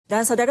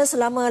Dan saudara,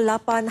 selama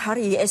 8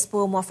 hari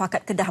Ekspo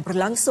Muafakat Kedah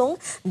berlangsung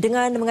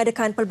dengan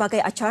mengadakan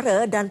pelbagai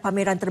acara dan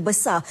pameran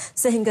terbesar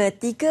sehingga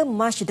 3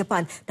 Mac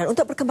depan. Dan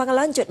untuk perkembangan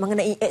lanjut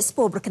mengenai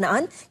Ekspo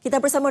berkenaan,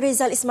 kita bersama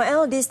Rizal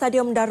Ismail di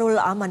Stadium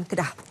Darulaman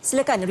Kedah.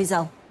 Silakan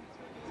Rizal.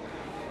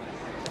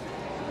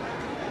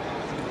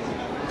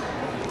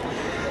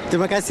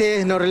 Terima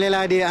kasih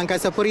Nurlela di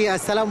Angkasa Puri.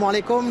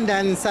 Assalamualaikum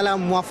dan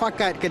salam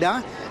Muafakat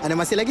Kedah. Anda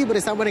masih lagi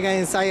bersama dengan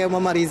saya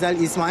Muhammad Rizal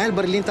Ismail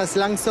berlintas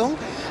langsung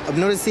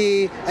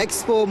menerusi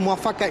Ekspo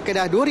Muafakat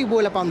Kedah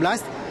 2018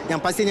 yang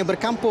pastinya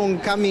berkampung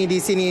kami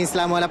di sini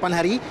selama 8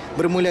 hari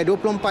bermula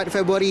 24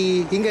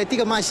 Februari hingga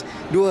 3 Mac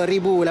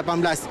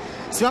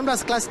 2018.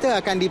 19 kluster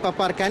akan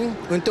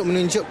dipaparkan untuk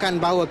menunjukkan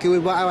bahawa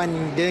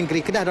kewibawaan di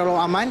negeri Kedah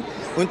Darulaman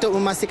untuk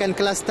memastikan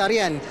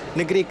kelestarian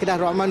negeri Kedah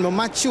Darulaman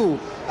memacu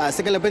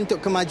segala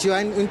bentuk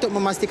kemajuan untuk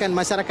memastikan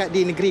masyarakat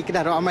di negeri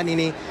Kedah Darulaman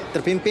ini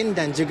terpimpin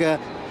dan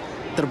juga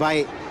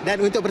terbaik.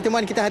 Dan untuk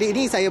pertemuan kita hari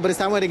ini, saya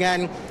bersama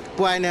dengan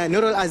Puan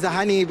Nurul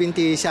Azhani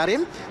binti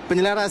Syarim,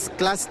 penyelaras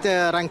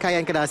kluster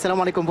rangkaian Kedah.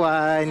 Assalamualaikum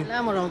Puan.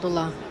 Assalamualaikum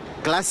warahmatullahi.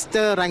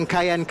 Kluster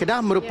rangkaian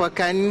Kedah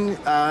merupakan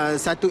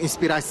satu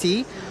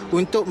inspirasi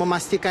untuk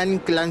memastikan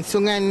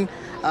kelangsungan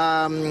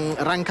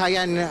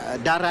rangkaian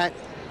darat,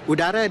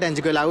 udara dan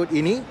juga laut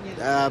ini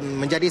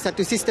menjadi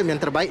satu sistem yang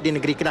terbaik di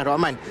negeri Kedah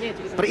Darulaman.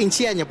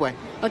 Perinciannya Puan.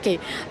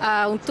 Okey,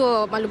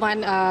 untuk makluman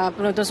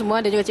penonton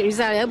semua dan juga Cik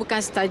Rizal, ya, bukan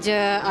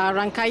sahaja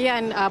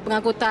rangkaian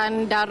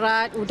pengangkutan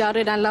darat, udara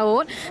dan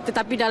laut,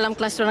 tetapi dalam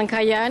kluster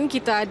rangkaian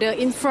kita ada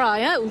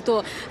infra, ya,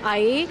 untuk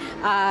air,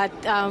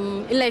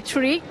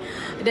 elektrik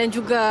dan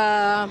juga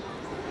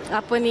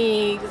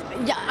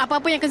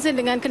apa-apa yang concern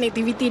dengan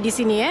connectivity di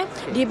sini, ya.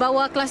 Di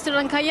bawah kluster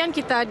rangkaian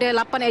kita ada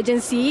 8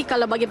 agensi.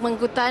 Kalau bagi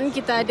pengangkutan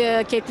kita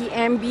ada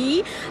KTMB,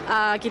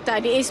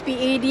 kita ada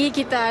SPAD,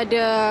 kita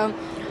ada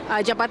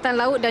Jabatan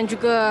Laut dan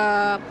juga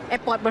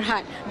Airport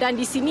Berhad. Dan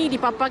di sini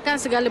dipaparkan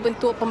segala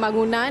bentuk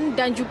pembangunan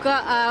dan juga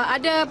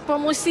ada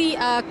promosi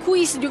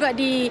kuis juga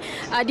di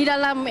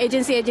dalam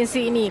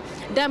agensi-agensi ini.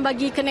 Dan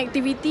bagi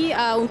connectivity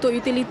untuk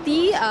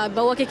utility,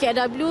 bawah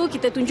KKLW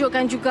kita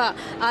tunjukkan juga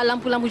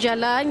lampu-lampu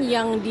jalan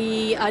yang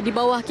di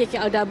bawah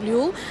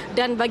KKLW.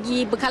 Dan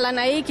bagi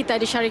bekalan air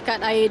kita ada syarikat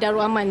air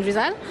Darulaman,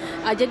 Rizal.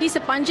 Jadi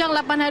sepanjang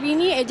 8 hari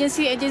ini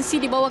agensi-agensi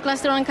di bawah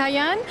kluster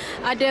rangkaian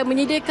ada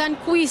menyediakan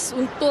kuis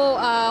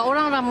untuk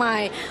orang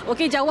ramai.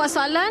 Okey, jawab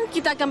soalan,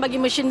 kita akan bagi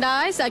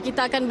merchandise,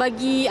 kita akan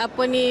bagi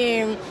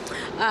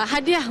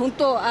hadiah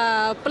untuk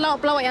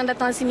pelawak-pelawak yang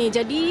datang sini.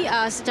 Jadi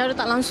secara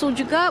tak langsung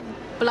juga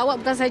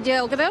pelawak bukan saja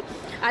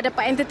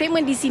dapat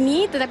entertainment di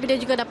sini, tetapi dia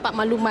juga dapat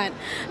maklumat.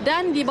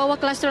 Dan di bawah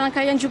kluster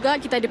rangkaian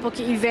juga kita ada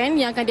pocket event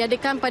yang akan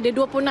diadakan pada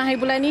 26 hari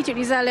bulan ini, Cik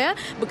Rizal, ya,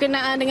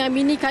 berkenaan dengan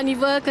mini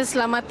karnival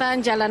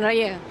keselamatan jalan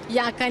raya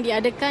yang akan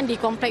diadakan di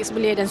Kompleks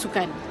Belia dan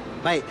Sukan.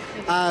 Baik,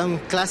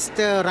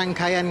 kluster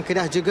rangkaian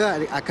Kedah juga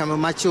akan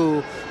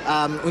memacu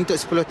untuk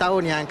 10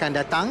 tahun yang akan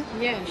datang.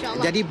 Ya,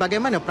 insya-Allah. Jadi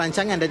bagaimana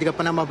perancangan dan juga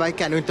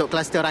penambahbaikan untuk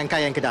kluster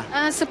rangkaian Kedah?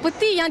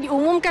 Seperti yang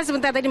diumumkan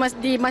sebentar tadi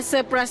di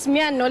masa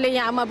perasmian oleh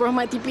Yang Amat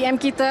Berhormat TPM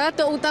kita,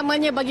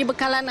 terutamanya bagi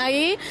bekalan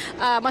air,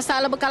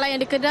 masalah bekalan yang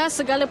di Kedah,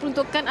 segala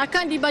peruntukan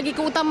akan dibagi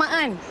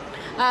keutamaan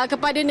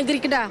kepada negeri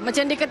Kedah.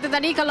 Macam dia kata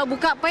tadi, kalau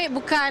buka paip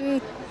bukan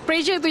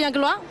pressure tu yang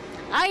keluar,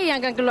 air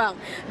yang akan keluar.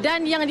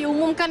 Dan yang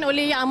diumumkan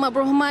oleh Yang Amat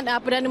Berhormat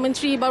Perdana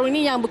Menteri baru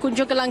ini yang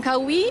berkunjung ke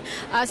Langkawi,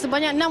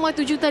 sebanyak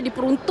 600 juta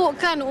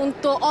diperuntukkan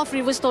untuk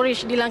off-river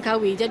storage di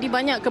Langkawi. Jadi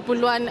banyak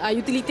keperluan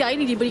utiliti air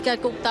ini diberikan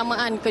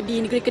keutamaan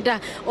di negeri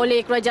Kedah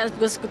oleh Kerajaan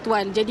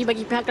Persekutuan. Jadi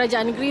bagi pihak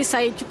Kerajaan Negeri,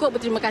 saya cukup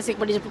berterima kasih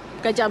kepada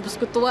Kerajaan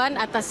Persekutuan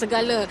atas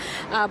segala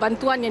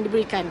bantuan yang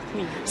diberikan.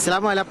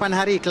 Selama 8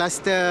 hari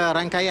kluster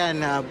rangkaian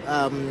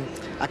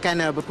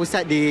akan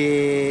berpusat di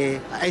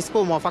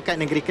Ekspo Muafakat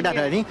Negeri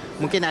Kedah ini.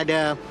 Mungkin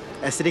ada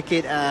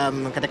sedikit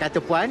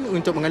kata-kata Puan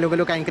untuk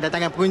mengeluh-elukan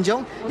kedatangan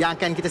pengunjung yang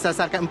akan kita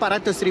sasarkan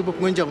 400,000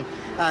 pengunjung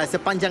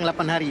sepanjang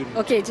 8 hari ini.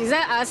 Okey, Cik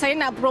Zal, saya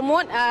nak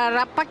promote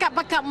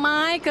pakat-pakat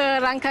mai ke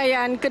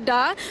rangkaian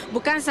Kedah.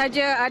 Bukan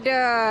saja ada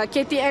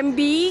KTMB,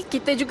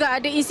 kita juga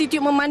ada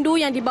Institut Memandu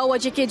yang di bawah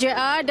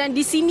JKJR, dan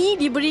di sini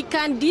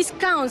diberikan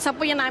diskaun.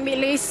 Siapa yang nak ambil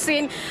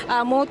lesen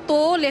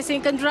motor, lesen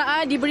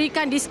kenderaan,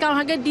 diberikan diskaun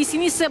harga di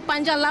sini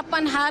sepanjang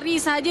 8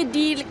 hari sahaja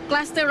di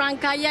kluster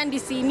rangkaian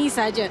di sini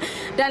saja.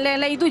 Dan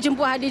lain-lain itu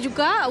jemput hadiah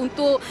juga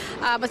untuk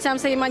macam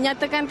saya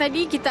menyatakan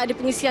tadi, kita ada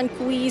pengisian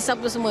kuis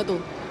apa semua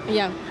tu.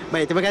 Ya.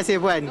 Baik, terima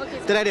kasih Puan.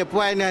 Itu ada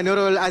Puan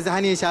Nurul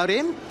Azhani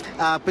Syarim,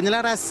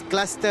 penyelaras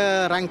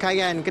kluster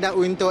rangkaian Kedah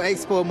untuk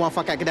Ekspo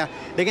Muafakat Kedah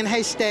dengan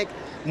hashtag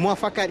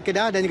Muafakat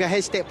Kedah dan juga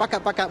hashtag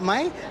pakat-pakat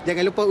mai.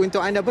 Jangan lupa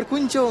untuk anda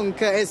berkunjung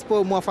ke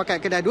Ekspo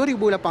Muafakat Kedah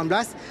 2018,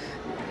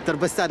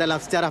 terbesar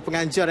dalam sejarah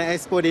penganjuran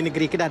Ekspo di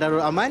negeri Kedah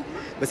Darulaman.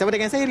 Bersama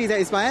dengan saya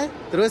Rizal Ismail,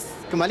 terus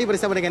kembali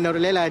bersama dengan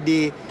Nurlela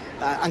di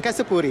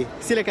Angkasa Puri.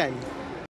 Silakan.